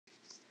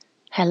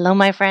Hello,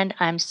 my friend.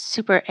 I'm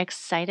super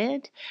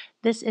excited.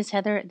 This is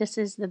Heather. This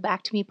is the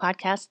Back to Me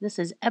podcast. This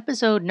is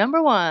episode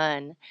number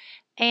 1.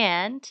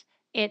 And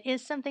it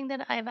is something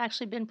that I've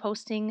actually been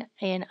posting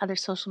in other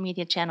social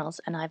media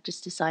channels. And I've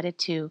just decided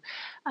to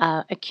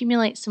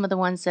accumulate some of the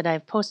ones that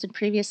I've posted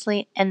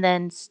previously and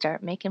then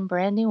start making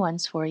brand new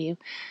ones for you.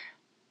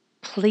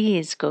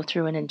 Please go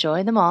through and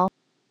enjoy them all.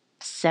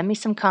 Send me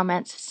some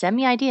comments, send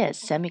me ideas,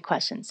 send me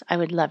questions. I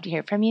would love to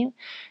hear from you.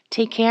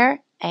 Take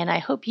care, and I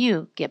hope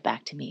you get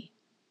back to me.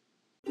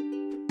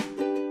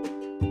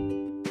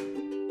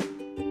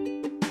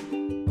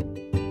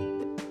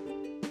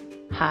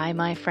 Hi,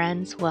 my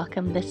friends.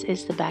 Welcome. This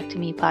is the Back to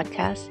Me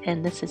podcast,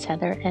 and this is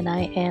Heather, and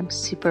I am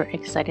super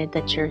excited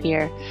that you're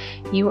here.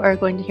 You are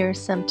going to hear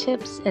some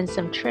tips and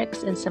some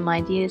tricks and some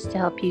ideas to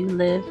help you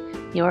live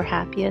your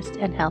happiest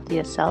and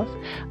healthiest self.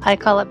 I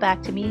call it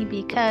Back to Me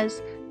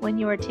because when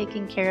you are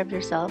taking care of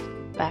yourself,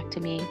 back to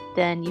me,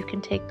 then you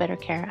can take better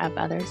care of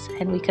others,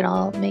 and we can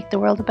all make the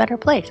world a better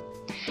place.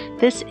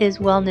 This is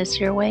Wellness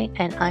Your Way,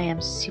 and I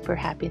am super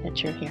happy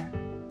that you're here.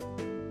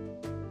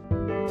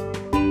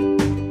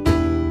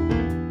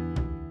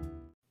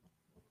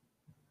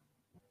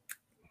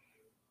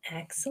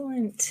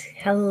 Excellent.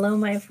 Hello,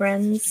 my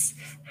friends.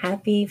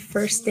 Happy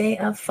first day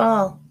of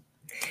fall.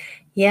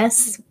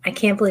 Yes, I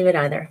can't believe it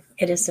either.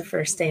 It is the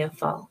first day of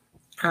fall.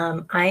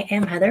 I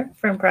am Heather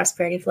from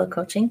Prosperity Flow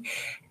Coaching,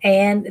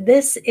 and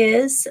this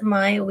is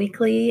my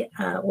weekly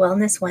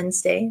Wellness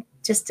Wednesday.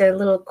 Just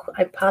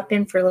I pop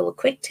in for a little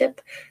quick tip,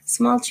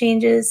 small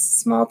changes,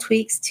 small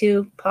tweaks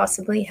to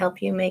possibly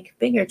help you make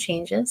bigger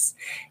changes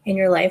in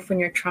your life when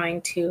you're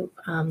trying to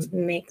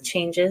make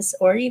changes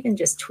or even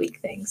just tweak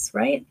things,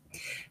 right?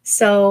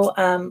 So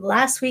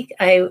last week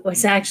I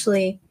was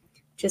actually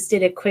just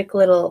did a quick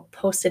little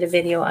posted a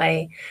video.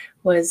 I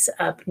was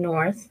up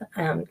north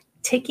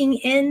taking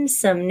in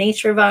some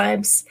nature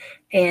vibes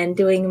and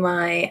doing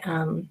my,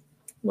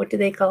 what do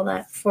they call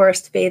that?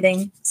 Forest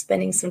bathing,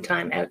 spending some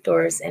time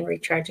outdoors and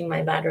recharging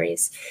my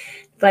batteries.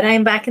 But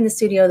I'm back in the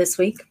studio this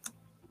week.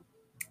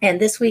 And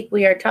this week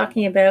we are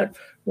talking about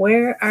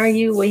where are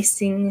you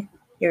wasting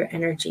your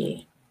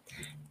energy?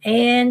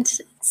 And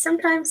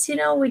sometimes,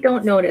 we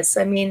don't notice.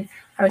 I mean,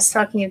 I was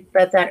talking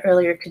about that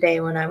earlier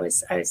today when I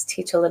was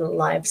teach a little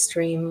live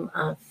stream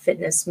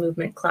fitness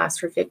movement class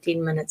for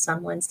 15 minutes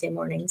on Wednesday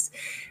mornings,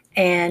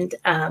 and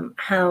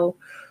how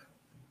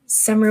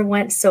summer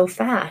went so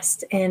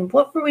fast. And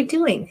what were we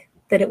doing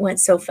that it went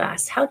so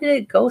fast? How did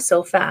it go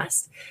so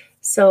fast?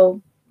 So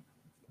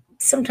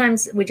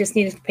sometimes we just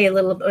need to pay a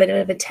little bit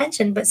of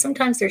attention, but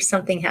sometimes there's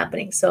something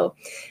happening. So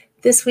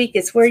this week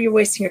it's where you're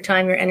wasting your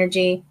time, your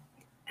energy,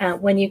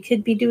 when you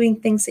could be doing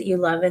things that you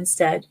love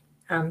instead.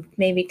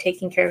 Maybe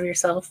taking care of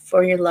yourself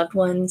or your loved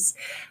ones,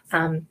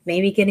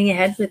 maybe getting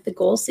ahead with the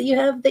goals that you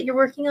have that you're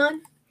working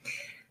on.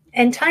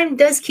 And time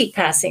does keep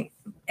passing.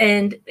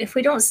 And if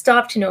we don't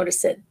stop to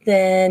notice it,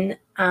 then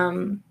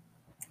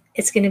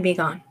it's going to be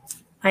gone.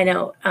 I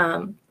know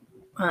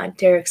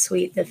Derek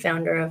Sweet, the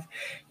founder of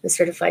the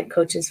Certified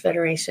Coaches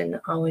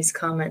Federation, always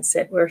comments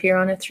that we're here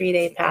on a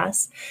 3-day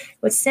pass,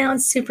 which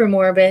sounds super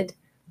morbid,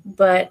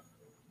 but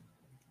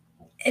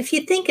if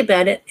you think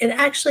about it,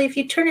 actually, if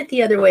you turn it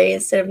the other way,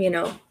 instead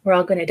of, we're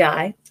all going to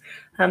die,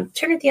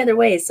 turn it the other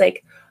way. It's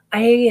like,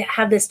 I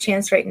have this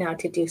chance right now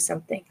to do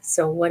something.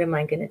 So what am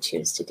I going to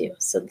choose to do?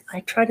 So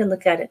I try to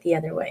look at it the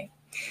other way.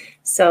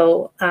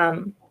 So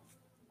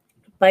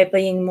by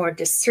being more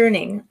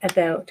discerning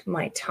about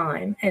my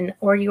time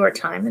or your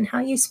time and how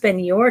you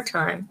spend your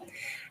time,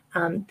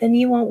 then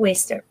you won't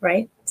waste it,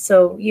 right?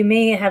 So you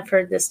may have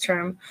heard this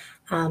term,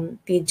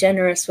 be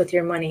generous with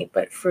your money,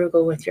 but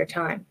frugal with your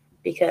time,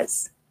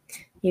 because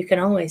you can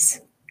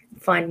always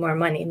find more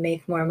money,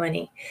 make more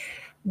money,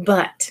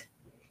 but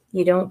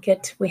we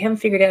haven't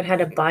figured out how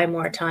to buy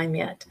more time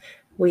yet.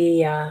 We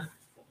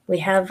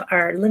have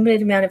our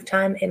limited amount of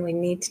time, and we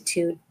need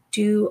to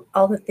do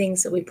all the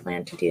things that we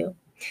plan to do.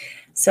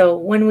 So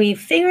when we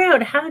figure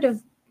out how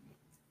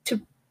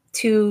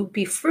to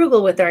be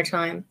frugal with our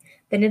time,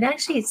 then it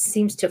actually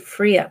seems to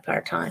free up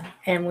our time,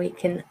 and we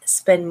can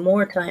spend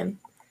more time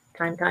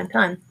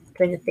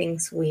doing the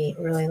things we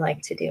really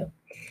like to do.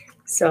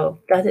 So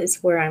that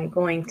is where I'm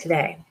going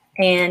today.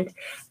 And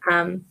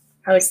I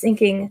was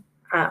thinking,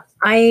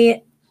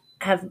 I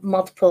have I'm a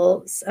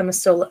multiple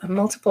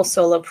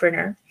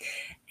solopreneur.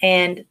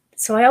 And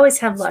so I always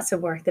have lots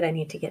of work that I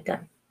need to get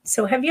done.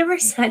 So have you ever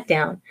sat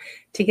down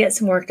to get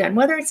some work done,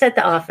 whether it's at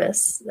the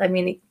office? I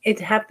mean, it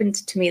happened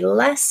to me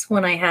less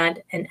when I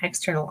had an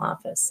external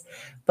office,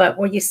 but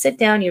when you sit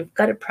down, you've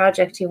got a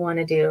project you want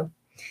to do.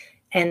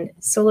 And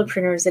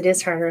solopreneurs, it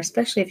is harder,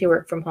 especially if you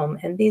work from home.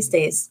 And these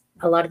days,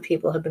 a lot of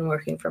people have been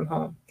working from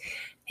home.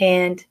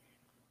 And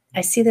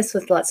I see this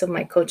with lots of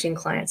my coaching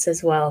clients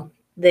as well.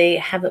 They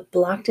have it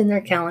blocked in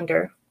their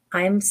calendar.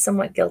 I'm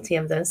somewhat guilty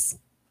of this,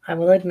 I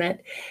will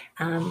admit.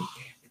 I've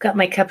got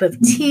my cup of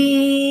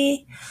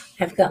tea.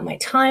 I've got my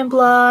time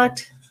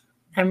blocked.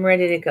 I'm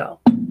ready to go.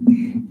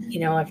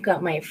 I've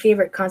got my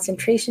favorite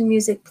concentration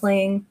music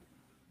playing.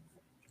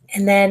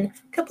 And then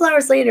a couple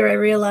hours later, I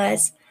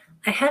realize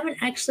I haven't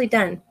actually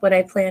done what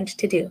I planned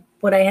to do,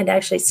 what I had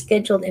actually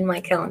scheduled in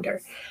my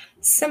calendar.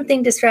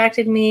 Something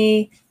distracted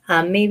me.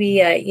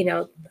 Maybe,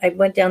 I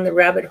went down the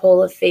rabbit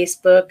hole of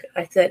Facebook.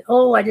 I said,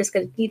 oh, I just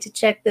need to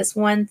check this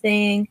one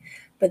thing.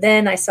 But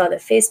then I saw that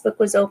Facebook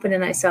was open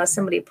and I saw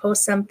somebody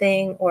post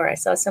something, or I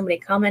saw somebody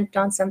comment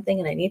on something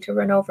and I need to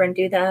run over and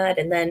do that.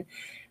 And then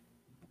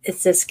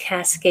it's this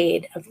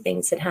cascade of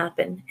things that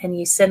happen. And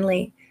you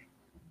suddenly,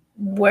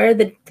 where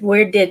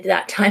did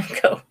that time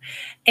go?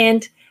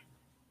 And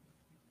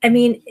I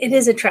mean, it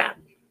is a trap.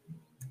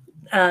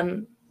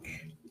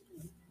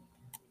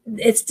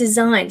 It's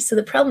designed. So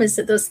the problem is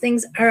that those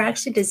things are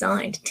actually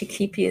designed to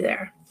keep you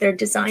there. They're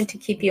designed to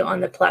keep you on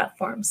the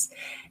platforms.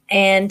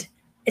 And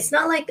it's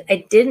not like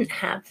I didn't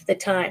have the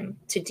time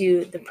to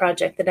do the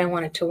project that I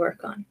wanted to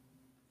work on,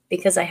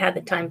 because I had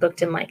the time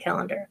booked in my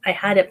calendar. I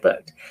had it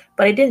booked,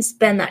 but I didn't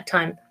spend that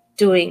time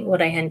doing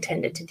what I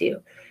intended to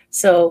do.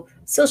 So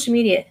social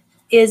media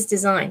is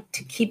designed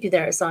to keep you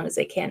there as long as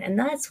they can. And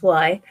that's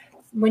why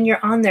when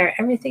you're on there,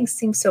 everything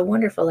seems so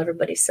wonderful.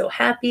 Everybody's so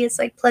happy. It's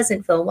like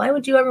Pleasantville. Why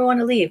would you ever want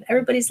to leave?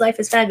 Everybody's life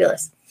is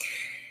fabulous.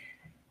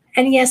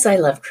 And yes, I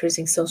love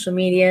cruising social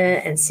media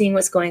and seeing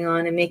what's going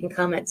on and making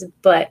comments.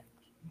 But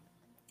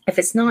if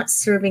it's not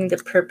serving the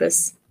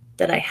purpose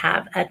that I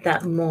have at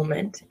that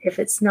moment, if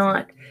it's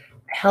not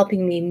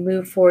helping me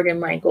move forward in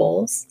my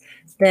goals,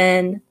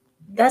 then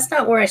that's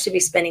not where I should be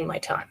spending my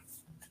time,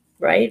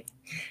 right?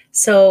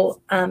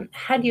 So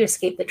how do you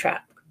escape the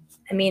trap?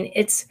 I mean,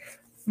 it's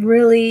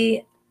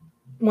really,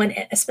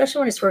 especially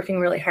when it's working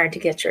really hard to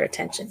get your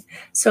attention.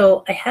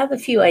 So I have a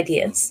few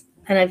ideas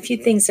and a few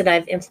things that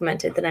I've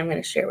implemented that I'm going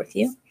to share with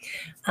you.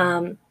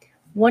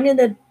 One of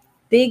the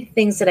big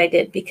things that I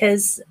did,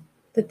 because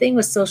the thing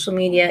with social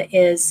media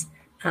is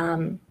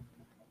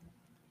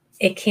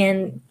it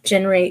can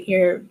generate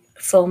your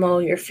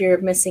FOMO, your fear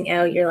of missing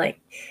out. You're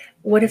like,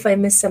 what if I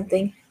miss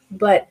something?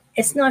 But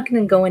it's not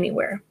going to go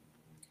anywhere.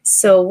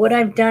 So what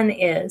I've done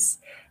is,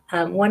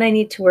 when I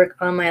need to work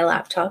on my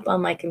laptop,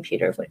 on my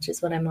computer, which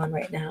is what I'm on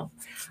right now,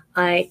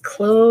 I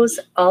close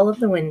all of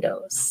the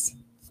windows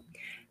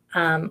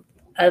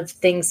of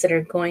things that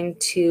are going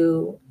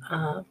to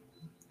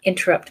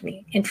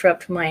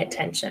interrupt my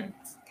attention.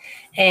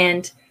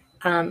 And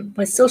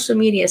when social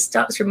media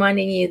stops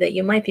reminding you that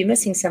you might be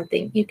missing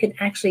something, you can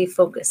actually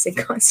focus and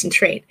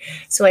concentrate.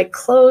 So I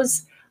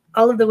close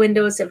all of the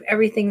windows of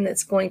everything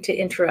that's going to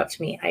interrupt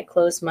me. I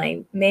close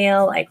my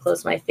mail. I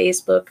close my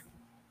Facebook.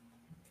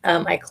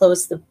 I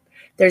close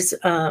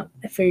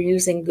if you're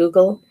using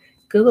Google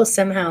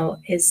somehow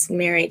is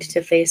married to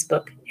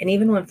Facebook. And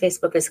even when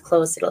Facebook is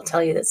closed, it'll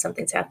tell you that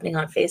something's happening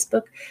on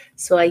Facebook.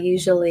 So I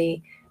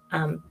usually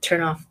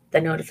turn off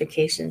the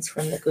notifications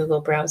from the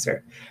Google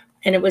browser.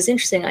 And it was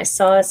interesting. I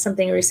saw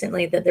something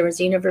recently that there was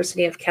a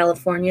University of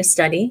California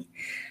study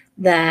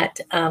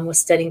that was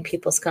studying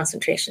people's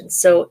concentration.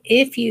 So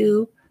if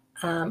you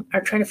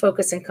are trying to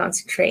focus and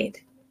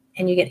concentrate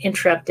and you get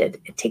interrupted,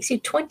 it takes you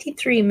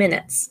 23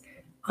 minutes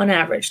on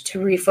average to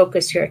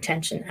refocus your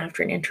attention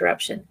after an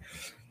interruption.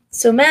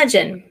 So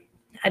imagine,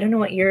 I don't know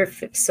what your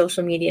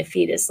social media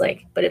feed is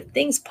like, but if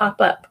things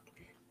pop up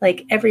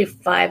like every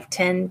 5,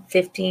 10,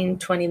 15,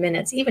 20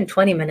 minutes, even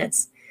 20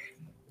 minutes,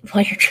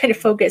 while you're trying to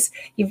focus,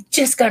 you've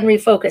just gotten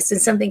refocused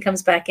and something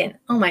comes back in.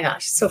 Oh my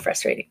gosh, so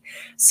frustrating.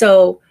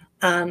 So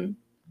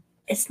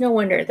it's no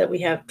wonder that we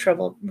have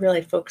trouble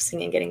really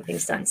focusing and getting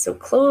things done. So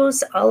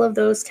close all of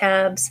those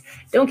tabs.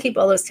 Don't keep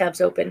all those tabs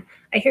open.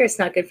 I hear it's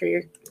not good for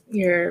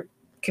your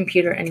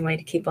computer anyway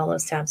to keep all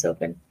those tabs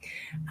open.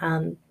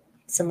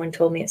 Someone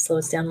told me it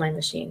slows down my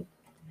machine.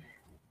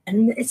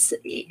 And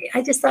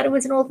I just thought it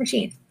was an old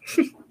machine.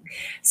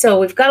 So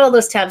we've got all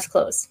those tabs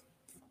closed.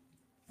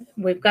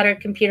 We've got our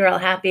computer all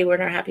happy. We're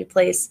in our happy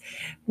place.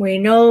 We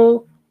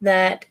know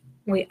that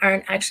we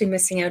aren't actually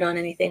missing out on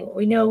anything.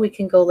 We know we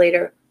can go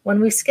later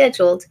when we've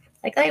scheduled.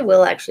 Like I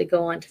will actually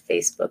go onto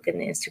Facebook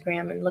and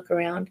Instagram and look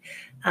around.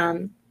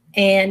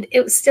 And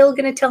it was still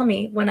going to tell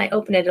me when I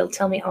open it, it'll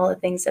tell me all the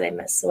things that I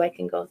missed so I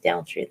can go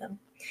down through them.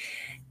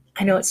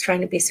 I know it's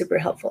trying to be super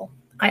helpful.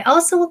 I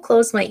also will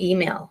close my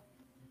email.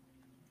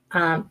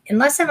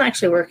 Unless I'm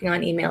actually working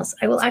on emails,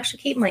 I will actually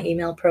keep my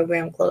email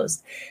program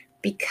closed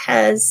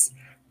because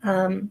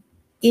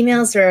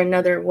emails are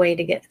another way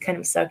to get kind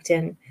of sucked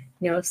in.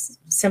 You know, if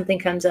something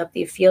comes up,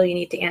 you feel you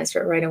need to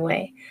answer it right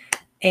away.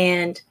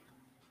 And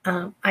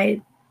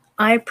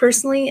I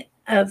personally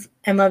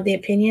am of the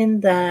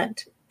opinion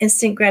that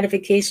instant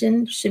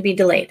gratification should be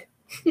delayed,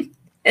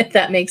 if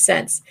that makes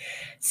sense.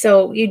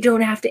 So you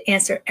don't have to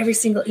answer every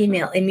single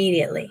email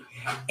immediately.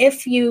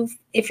 If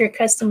your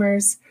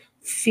customers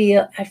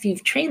feel, if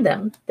you've trained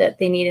them that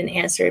they need an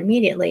answer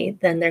immediately,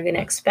 then they're going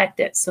to expect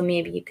it. So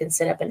maybe you can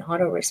set up an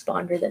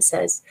autoresponder that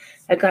says,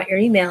 I got your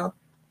email,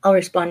 I'll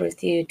respond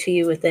to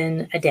you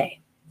within a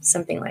day,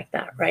 something like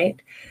that,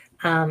 right?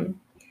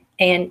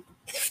 And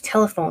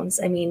telephones,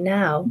 I mean,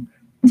 now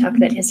talk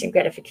about instant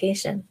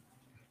gratification.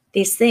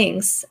 These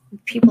things,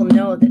 people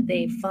know that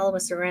they follow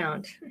us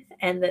around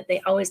and that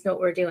they always know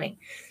what we're doing.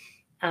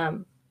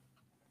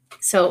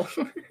 So,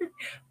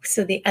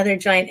 so the other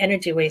giant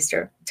energy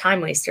waster,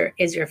 time waster,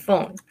 is your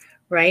phone,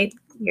 right?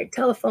 Your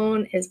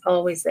telephone is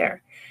always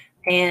there.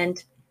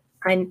 And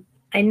I,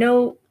 I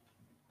know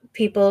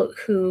people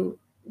who,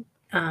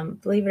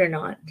 believe it or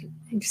not,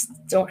 just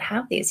don't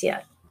have these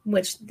yet,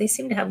 which they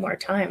seem to have more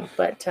time.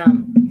 But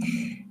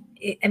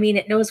I mean,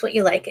 it knows what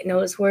you like. It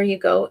knows where you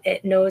go.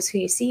 It knows who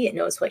you see. It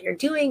knows what you're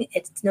doing.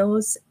 It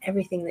knows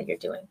everything that you're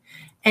doing.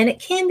 And it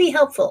can be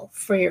helpful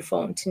for your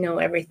phone to know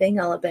everything.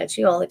 I'll bet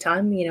you all the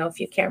time, you know, if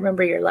you can't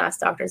remember your last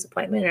doctor's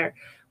appointment or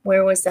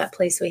where was that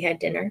place we had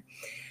dinner.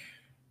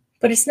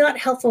 But it's not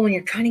helpful when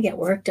you're trying to get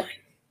work done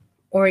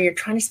or you're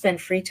trying to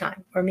spend free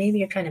time or maybe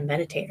you're trying to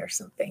meditate or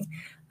something.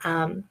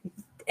 Um,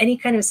 any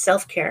kind of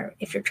self-care,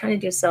 if you're trying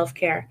to do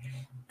self-care,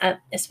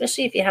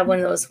 especially if you have one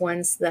of those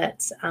ones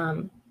that's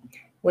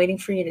waiting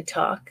for you to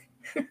talk.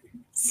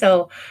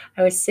 So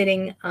I was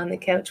sitting on the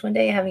couch one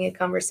day having a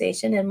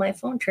conversation and my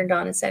phone turned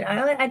on and said,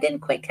 I didn't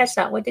quite catch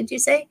that. What did you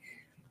say?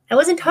 I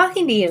wasn't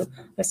talking to you.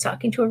 I was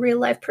talking to a real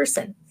live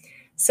person.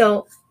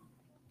 So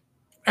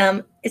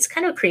it's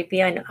kind of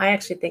creepy. I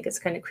actually think it's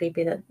kind of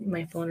creepy that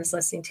my phone is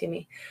listening to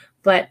me,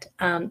 but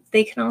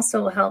they can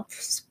also help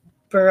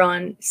spur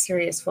on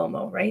serious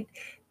FOMO, right?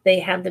 They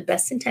have the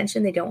best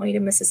intention. They don't want you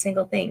to miss a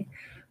single thing.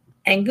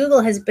 And Google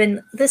has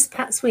been, this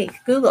past week,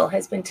 Google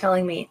has been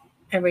telling me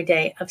every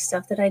day of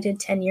stuff that I did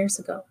 10 years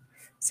ago.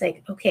 It's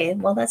like, okay,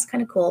 well, that's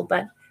kind of cool,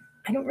 but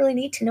I don't really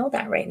need to know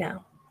that right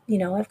now. You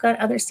know, I've got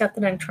other stuff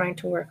that I'm trying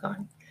to work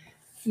on.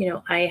 You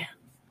know, I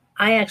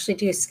actually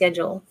do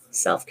schedule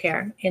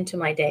self-care into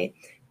my day.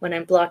 When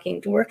I'm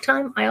blocking work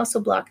time, I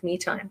also block me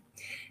time.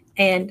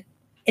 And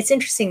it's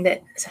interesting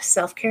that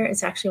self-care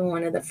is actually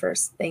one of the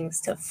first things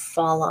to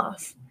fall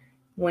off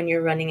when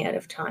you're running out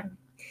of time.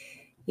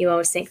 You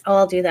always think, oh,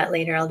 I'll do that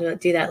later. I'll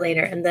do that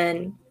later. And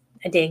then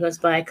a day goes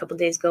by, a couple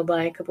days go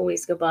by, a couple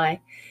weeks go by.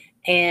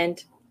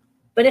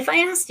 But if I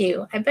asked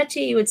you, I bet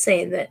you would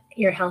say that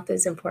your health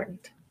is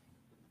important,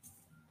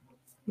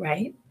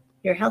 right?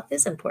 Your health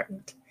is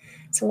important.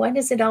 So why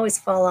does it always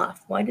fall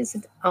off? Why does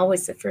it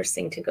always the first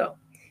thing to go?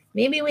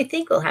 Maybe we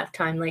think we'll have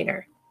time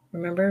later.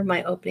 Remember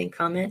my opening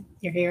comment?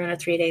 You're here on a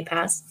 3-day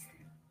pass.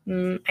 I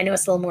know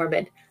it's a little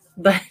morbid,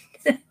 but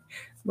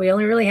we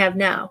only really have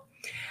now.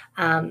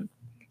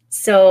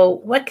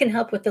 So what can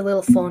help with the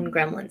little phone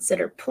gremlins that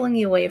are pulling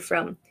you away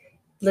from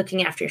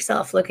looking after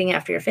yourself, looking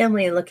after your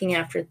family, looking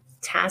after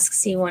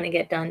tasks you want to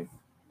get done?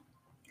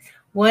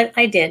 What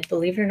I did,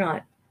 believe it or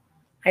not,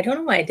 I don't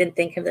know why I didn't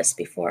think of this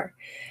before.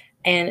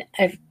 And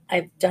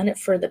I've done it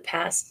for the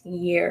past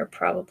year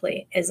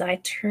probably, is I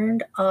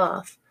turned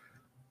off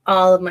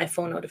all of my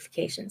phone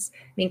notifications.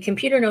 I mean,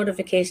 computer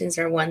notifications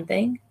are one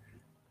thing,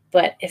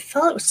 but it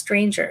felt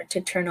stranger to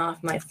turn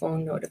off my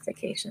phone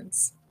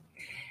notifications.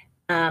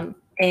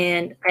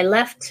 And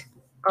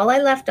all I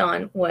left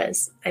on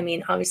was, I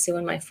mean, obviously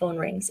when my phone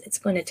rings, it's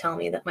going to tell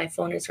me that my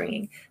phone is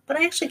ringing, but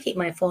I actually keep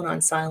my phone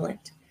on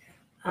silent.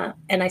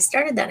 And I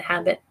started that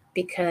habit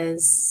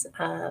because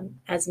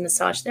as a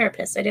massage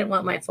therapist, I didn't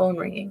want my phone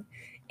ringing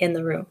in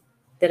the room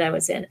that I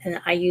was in.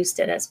 And I used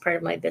it as part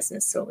of my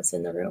business, so it was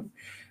in the room.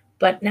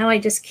 But now I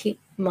just keep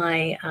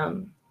my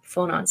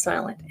phone on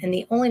silent. And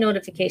the only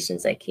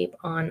notifications I keep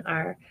on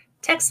are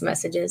text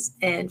messages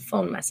and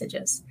phone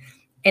messages.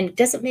 And it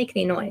doesn't make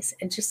any noise.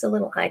 It's just a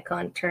little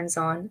icon turns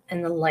on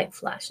and the light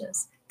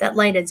flashes. That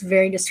light is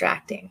very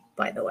distracting,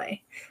 by the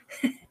way.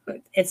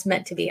 It's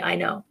meant to be, I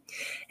know.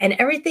 And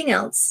everything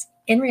else,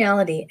 in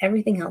reality,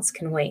 everything else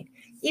can wait.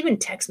 Even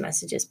text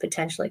messages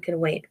potentially could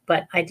wait.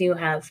 But I do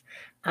have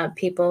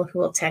people who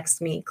will text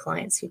me,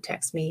 clients who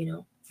text me, you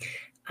know.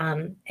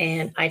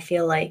 And I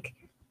feel like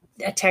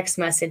a text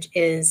message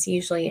is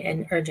usually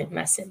an urgent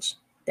message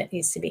that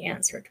needs to be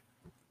answered.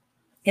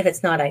 If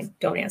it's not, I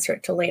don't answer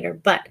it till later.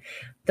 But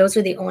those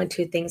are the only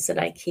two things that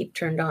I keep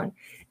turned on.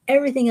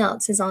 Everything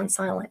else is on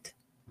silent.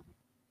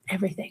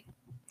 Everything.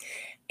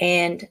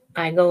 And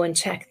I go and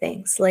check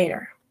things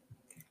later.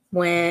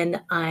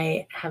 When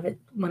I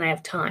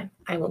have time,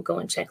 I will go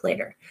and check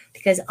later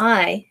because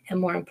I am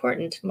more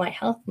important. My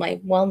health, my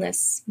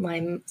wellness,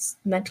 my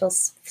mental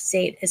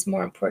state is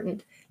more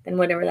important than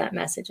whatever that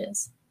message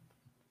is.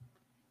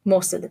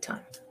 Most of the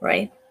time,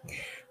 right?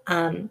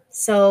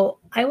 So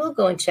I will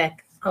go and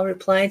check. I'll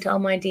reply to all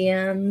my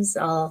DMs.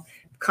 I'll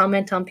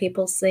comment on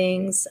people's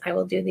things. I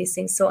will do these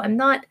things. So I'm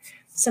not,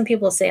 some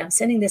people say I'm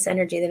sending this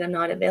energy that I'm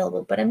not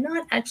available, but I'm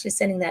not actually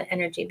sending that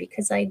energy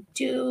because I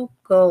do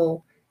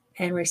go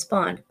and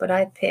respond, but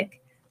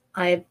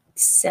I've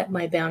set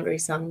my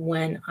boundaries on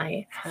when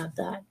I have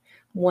that,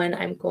 when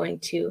I'm going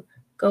to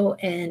go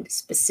and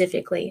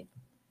specifically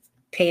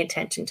pay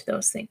attention to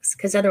those things,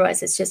 because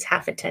otherwise it's just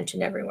half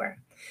attention everywhere.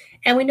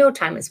 And we know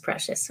time is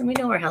precious and we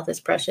know our health is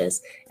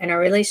precious and our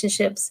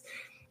relationships.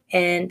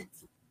 And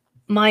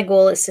my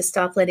goal is to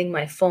stop letting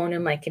my phone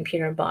and my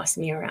computer boss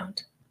me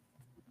around.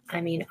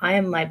 I mean, I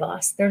am my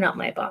boss. They're not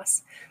my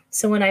boss.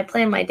 So when I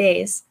plan my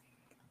days,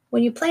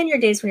 when you plan your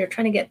days, when you're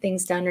trying to get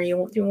things done or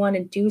you want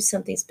to do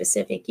something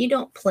specific, you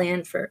don't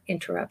plan for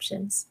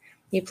interruptions.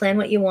 You plan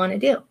what you want to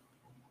do.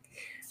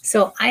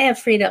 So I have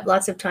freed up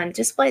lots of time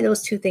just by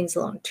those two things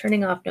alone,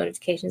 turning off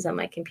notifications on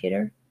my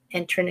computer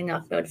and turning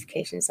off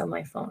notifications on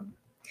my phone.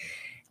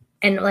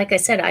 And like I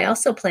said, I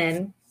also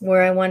plan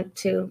where I want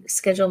to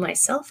schedule my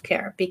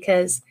self-care,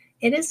 because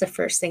it is the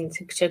first thing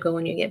to go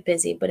when you get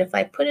busy. But if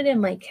I put it in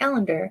my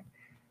calendar,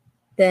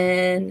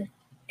 then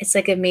it's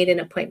like I've made an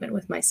appointment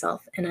with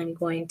myself and I'm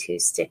going to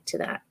stick to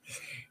that.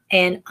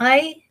 And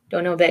I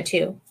don't know about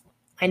you.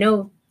 I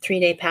know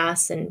 3-day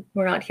pass and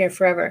we're not here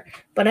forever,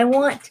 but I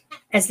want,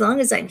 as long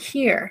as I'm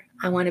here,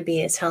 I want to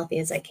be as healthy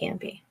as I can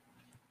be.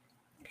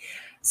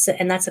 So,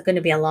 and that's going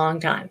to be a long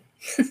time.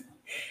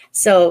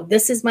 So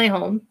this is my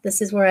home.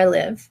 This is where I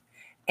live.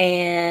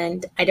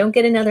 And I don't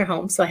get another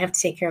home, so I have to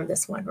take care of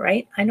this one,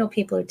 right? I know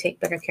people who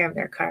take better care of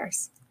their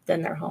cars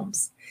than their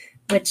homes,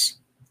 which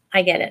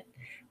I get it.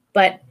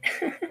 But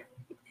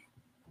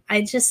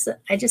I just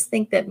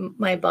think that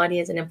my body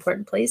is an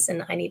important place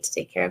and I need to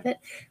take care of it.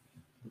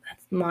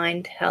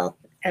 Mind, health,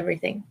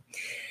 everything.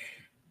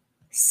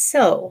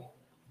 So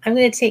I'm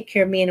going to take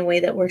care of me in a way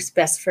that works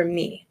best for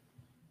me.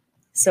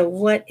 So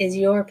what is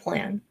your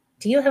plan?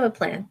 Do you have a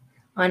plan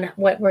on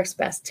what works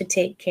best to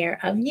take care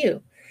of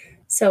you?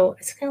 So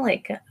it's kind of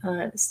like,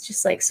 it's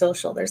just like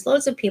social. There's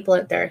loads of people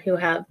out there who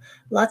have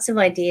lots of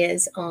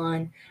ideas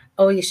on,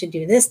 oh, you should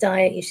do this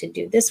diet, you should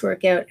do this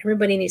workout.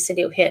 Everybody needs to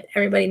do HIIT.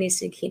 Everybody needs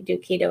to do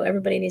keto.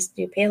 Everybody needs to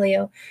do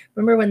paleo.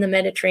 Remember when the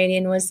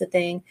Mediterranean was the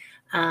thing?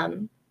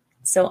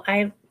 So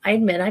I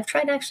admit I've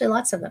tried actually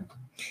lots of them.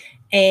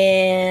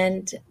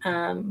 And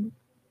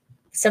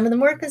some of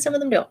them work and some of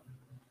them don't.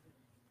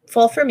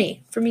 Fall for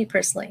me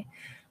personally.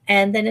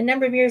 And then a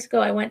number of years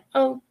ago, I went,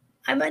 oh,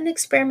 I'm an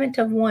experiment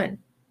of one,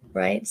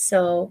 right?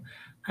 So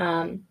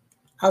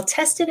I'll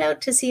test it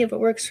out to see if it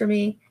works for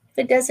me.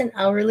 If it doesn't,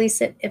 I'll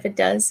release it. If it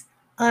does,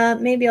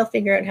 maybe I'll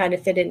figure out how to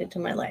fit it into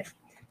my life.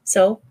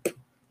 So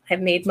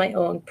I've made my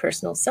own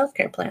personal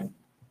self-care plan,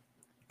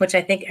 which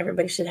I think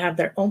everybody should have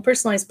their own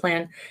personalized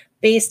plan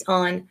based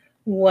on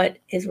what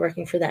is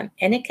working for them.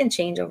 And it can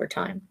change over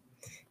time.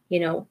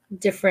 You know,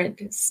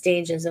 different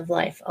stages of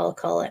life, I'll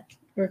call it,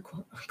 or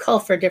call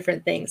for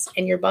different things,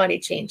 and your body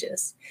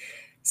changes.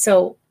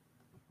 So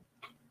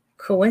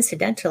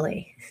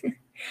coincidentally,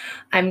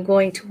 I'm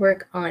going to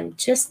work on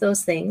just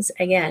those things.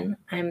 Again,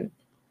 I'm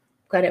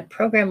got a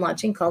program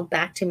launching called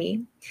Back to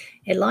Me.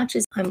 It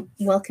launches, I'm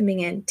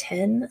welcoming in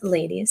 10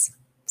 ladies.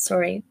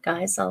 Sorry,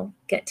 guys, I'll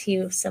get to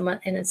you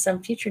in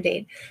some future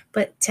date,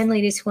 but 10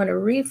 ladies who want to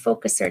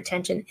refocus their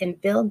attention and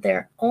build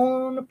their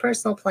own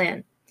personal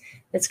plan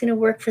that's going to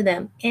work for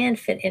them and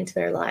fit into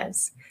their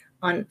lives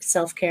on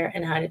self-care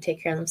and how to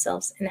take care of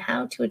themselves and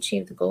how to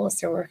achieve the goals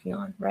they're working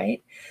on,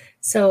 right?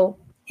 So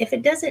if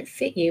it doesn't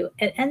fit you,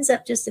 it ends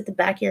up just at the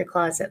back of your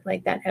closet,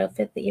 like that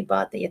outfit that you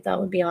bought that you thought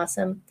would be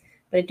awesome,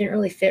 but it didn't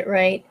really fit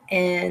right.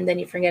 And then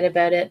you forget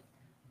about it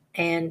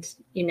and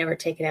you never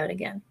take it out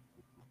again.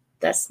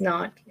 That's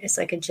not, it's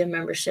like a gym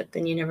membership,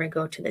 then you never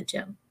go to the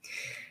gym.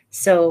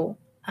 So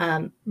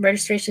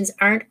registrations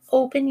aren't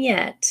open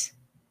yet.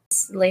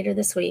 It's later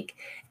this week.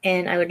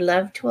 And I would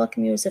love to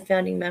welcome you as a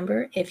founding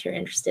member if you're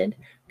interested.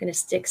 I'm going to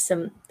stick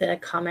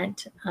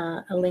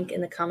a link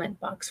in the comment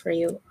box for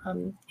you.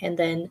 And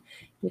then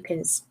you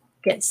can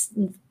get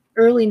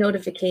early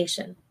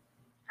notification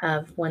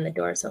of when the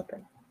doors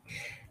open.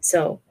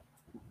 So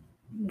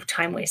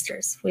time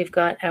wasters. We've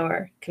got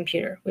our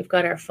computer. We've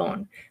got our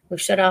phone.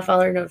 We've shut off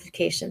all our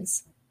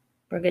notifications.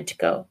 We're good to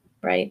go,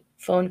 right?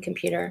 Phone,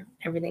 computer,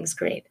 everything's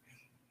great.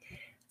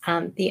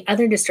 The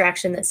other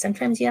distraction that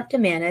sometimes you have to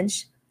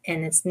manage,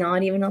 and it's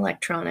not even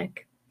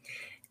electronic.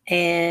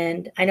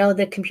 And I know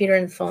the computer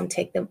and the phone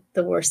take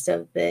the worst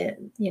of the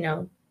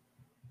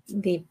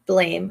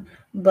blame,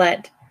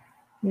 but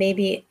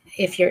maybe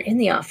if you're in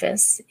the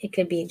office, it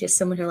could be just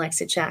someone who likes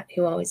to chat,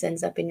 who always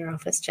ends up in your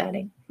office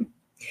chatting.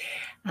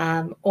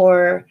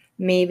 Or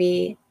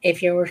maybe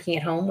if you're working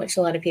at home, which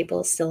a lot of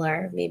people still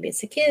are, maybe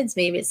it's the kids,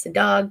 maybe it's the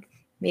dog,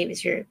 maybe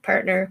it's your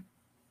partner.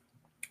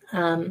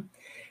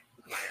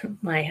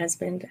 My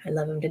husband, I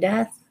love him to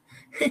death.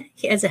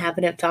 He has a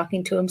habit of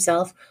talking to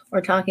himself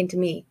or talking to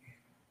me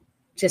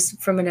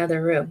just from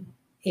another room.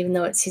 Even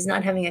though he's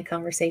not having a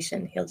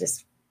conversation, he'll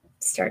just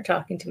start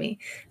talking to me.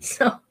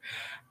 So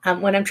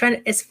when I'm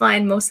it's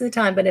fine most of the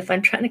time, but if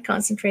I'm trying to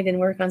concentrate and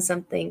work on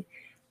something,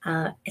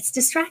 it's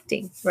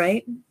distracting,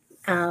 right?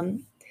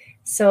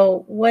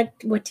 So what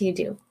do you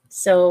do?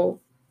 So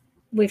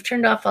we've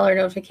turned off all our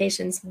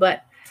notifications,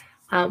 but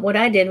what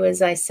I did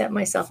was I set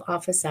myself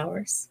office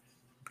hours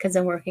because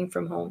I'm working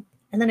from home.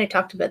 And then I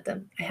talked about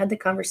them. I had the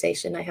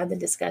conversation. I had the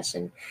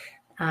discussion.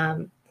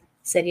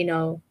 Said,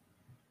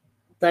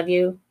 love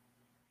you,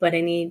 but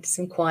I need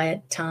some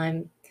quiet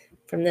time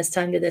from this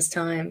time to this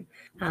time.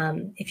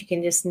 If you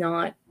can just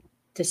not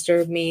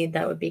disturb me,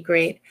 that would be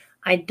great.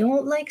 I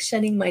don't like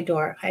shutting my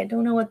door. I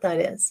don't know what that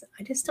is.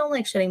 I just don't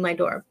like shutting my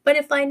door. But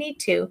if I need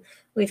to,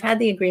 we've had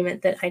the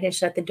agreement that I can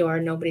shut the door.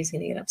 Nobody's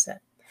going to get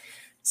upset.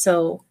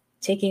 So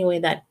taking away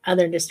that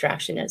other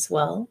distraction as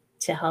well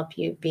to help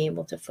you be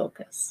able to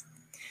focus.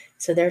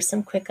 So there's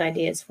some quick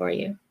ideas for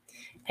you.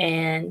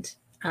 And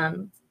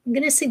I'm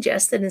going to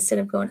suggest that instead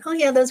of going, oh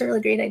yeah, those are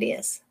really great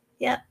ideas.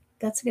 Yeah,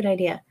 that's a good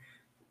idea.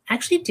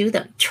 Actually do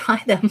them,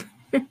 try them.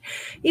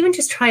 Even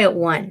just try out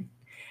one,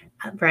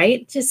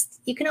 right?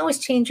 Just, you can always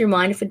change your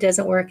mind if it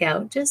doesn't work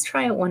out. Just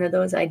try out one of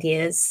those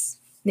ideas.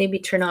 Maybe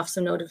turn off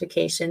some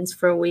notifications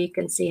for a week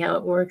and see how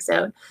it works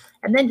out.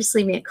 And then just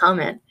leave me a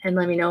comment and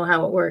let me know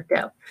how it worked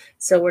out.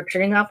 So we're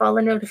turning off all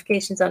the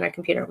notifications on our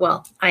computer.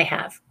 Well, I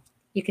have.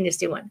 You can just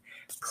do one.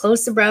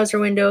 Close the browser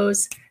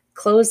windows.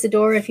 Close the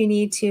door if you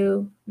need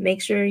to.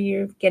 Make sure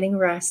you're getting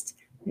rest.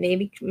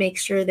 Maybe make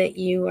sure that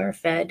you are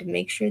fed.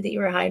 Make sure that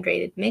you are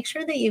hydrated. Make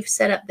sure that you've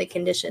set up the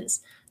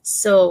conditions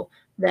so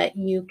that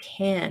you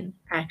can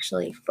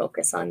actually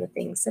focus on the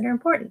things that are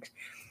important.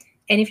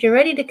 And if you're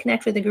ready to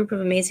connect with a group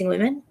of amazing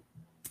women,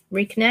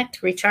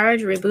 reconnect,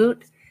 recharge,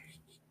 reboot,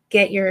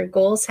 get your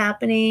goals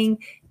happening,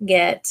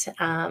 get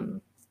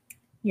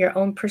your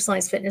own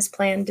personalized fitness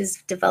plan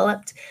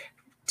developed,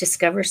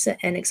 discover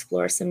and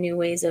explore some new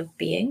ways of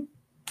being,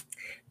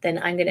 then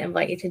I'm going to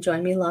invite you to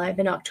join me live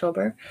in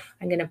October.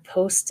 I'm going to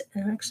post,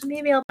 actually,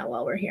 maybe I'll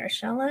while we're here,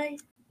 shall I?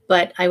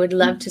 But I would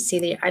love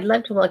to I'd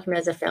love to welcome you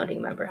as a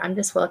founding member. I'm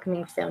just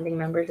welcoming founding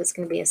members. It's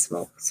going to be a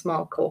small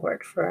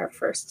cohort for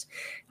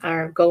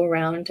our go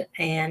around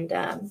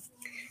and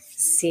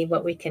see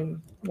what we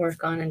can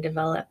work on and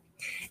develop.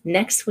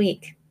 Next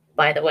week,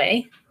 by the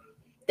way,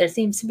 there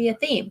seems to be a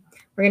theme.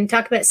 We're going to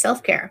talk about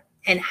self-care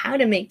and how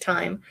to make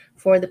time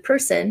for the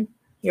person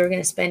you're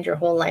going to spend your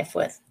whole life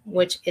with,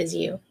 which is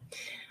you.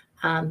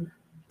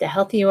 The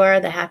healthier you are,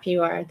 the happier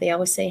you are. They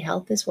always say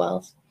health is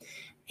wealth.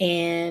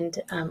 And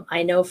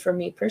I know for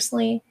me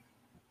personally,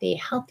 the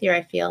healthier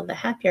I feel, the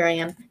happier I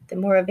am, the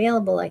more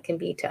available I can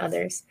be to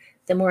others,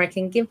 the more I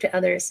can give to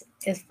others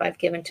if I've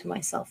given to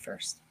myself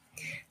first.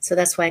 So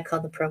that's why I call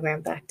the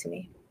program Back to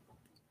Me.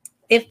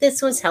 If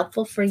this was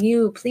helpful for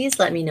you, please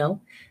let me know.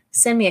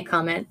 Send me a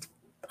comment.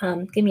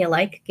 Give me a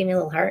like, give me a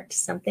little heart,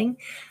 something.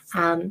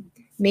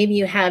 Maybe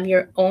you have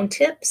your own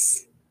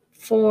tips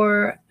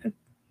for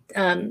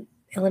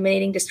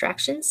eliminating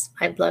distractions.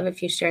 I'd love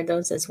if you shared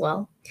those as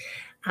well.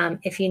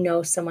 If you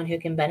know someone who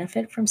can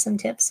benefit from some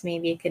tips,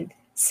 maybe you could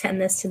send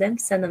this to them,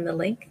 send them the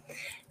link.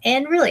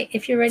 And really,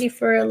 if you're ready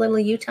for a little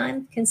you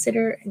time,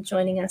 consider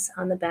joining us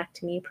on the Back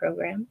to Me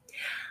program.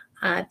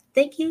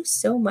 Thank you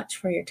so much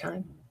for your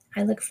time.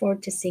 I look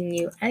forward to seeing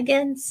you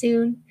again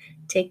soon.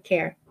 Take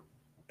care.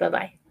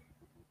 Bye-bye.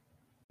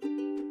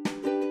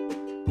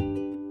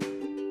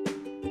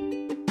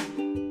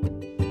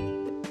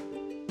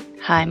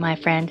 Hi, my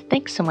friend.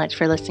 Thanks so much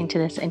for listening to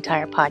this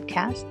entire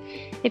podcast.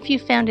 If you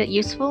found it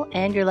useful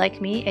and you're like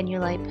me and you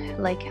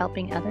like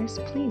helping others,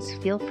 please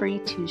feel free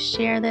to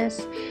share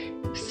this.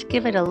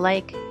 Give it a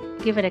like,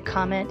 give it a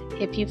comment.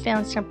 If you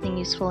found something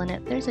useful in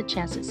it, there's a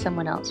chance that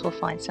someone else will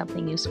find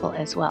something useful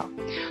as well.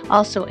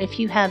 Also, if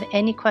you have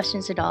any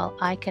questions at all,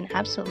 I can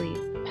absolutely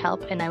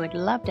help and I would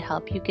love to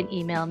help. You can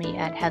email me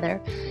at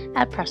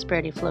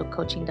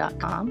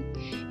heather@prosperityflowcoaching.com.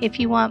 If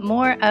you want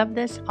more of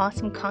this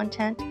awesome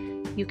content,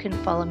 you can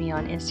follow me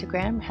on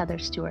Instagram, Heather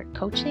Stewart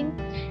Coaching.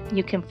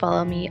 You can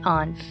follow me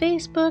on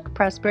Facebook,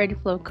 Prosperity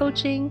Flow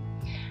Coaching.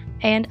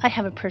 And I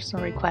have a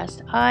personal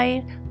request.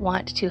 I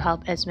want to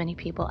help as many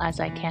people as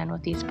I can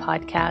with these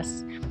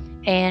podcasts.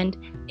 And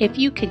if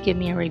you could give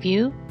me a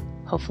review,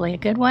 hopefully a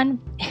good one,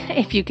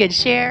 if you could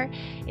share,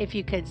 if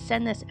you could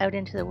send this out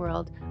into the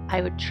world, I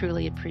would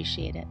truly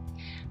appreciate it.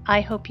 I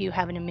hope you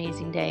have an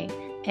amazing day.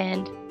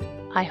 And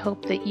I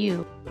hope that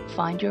you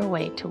find your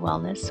way to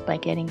wellness by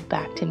getting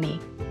back to me.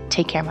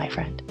 Take care, my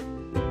friend.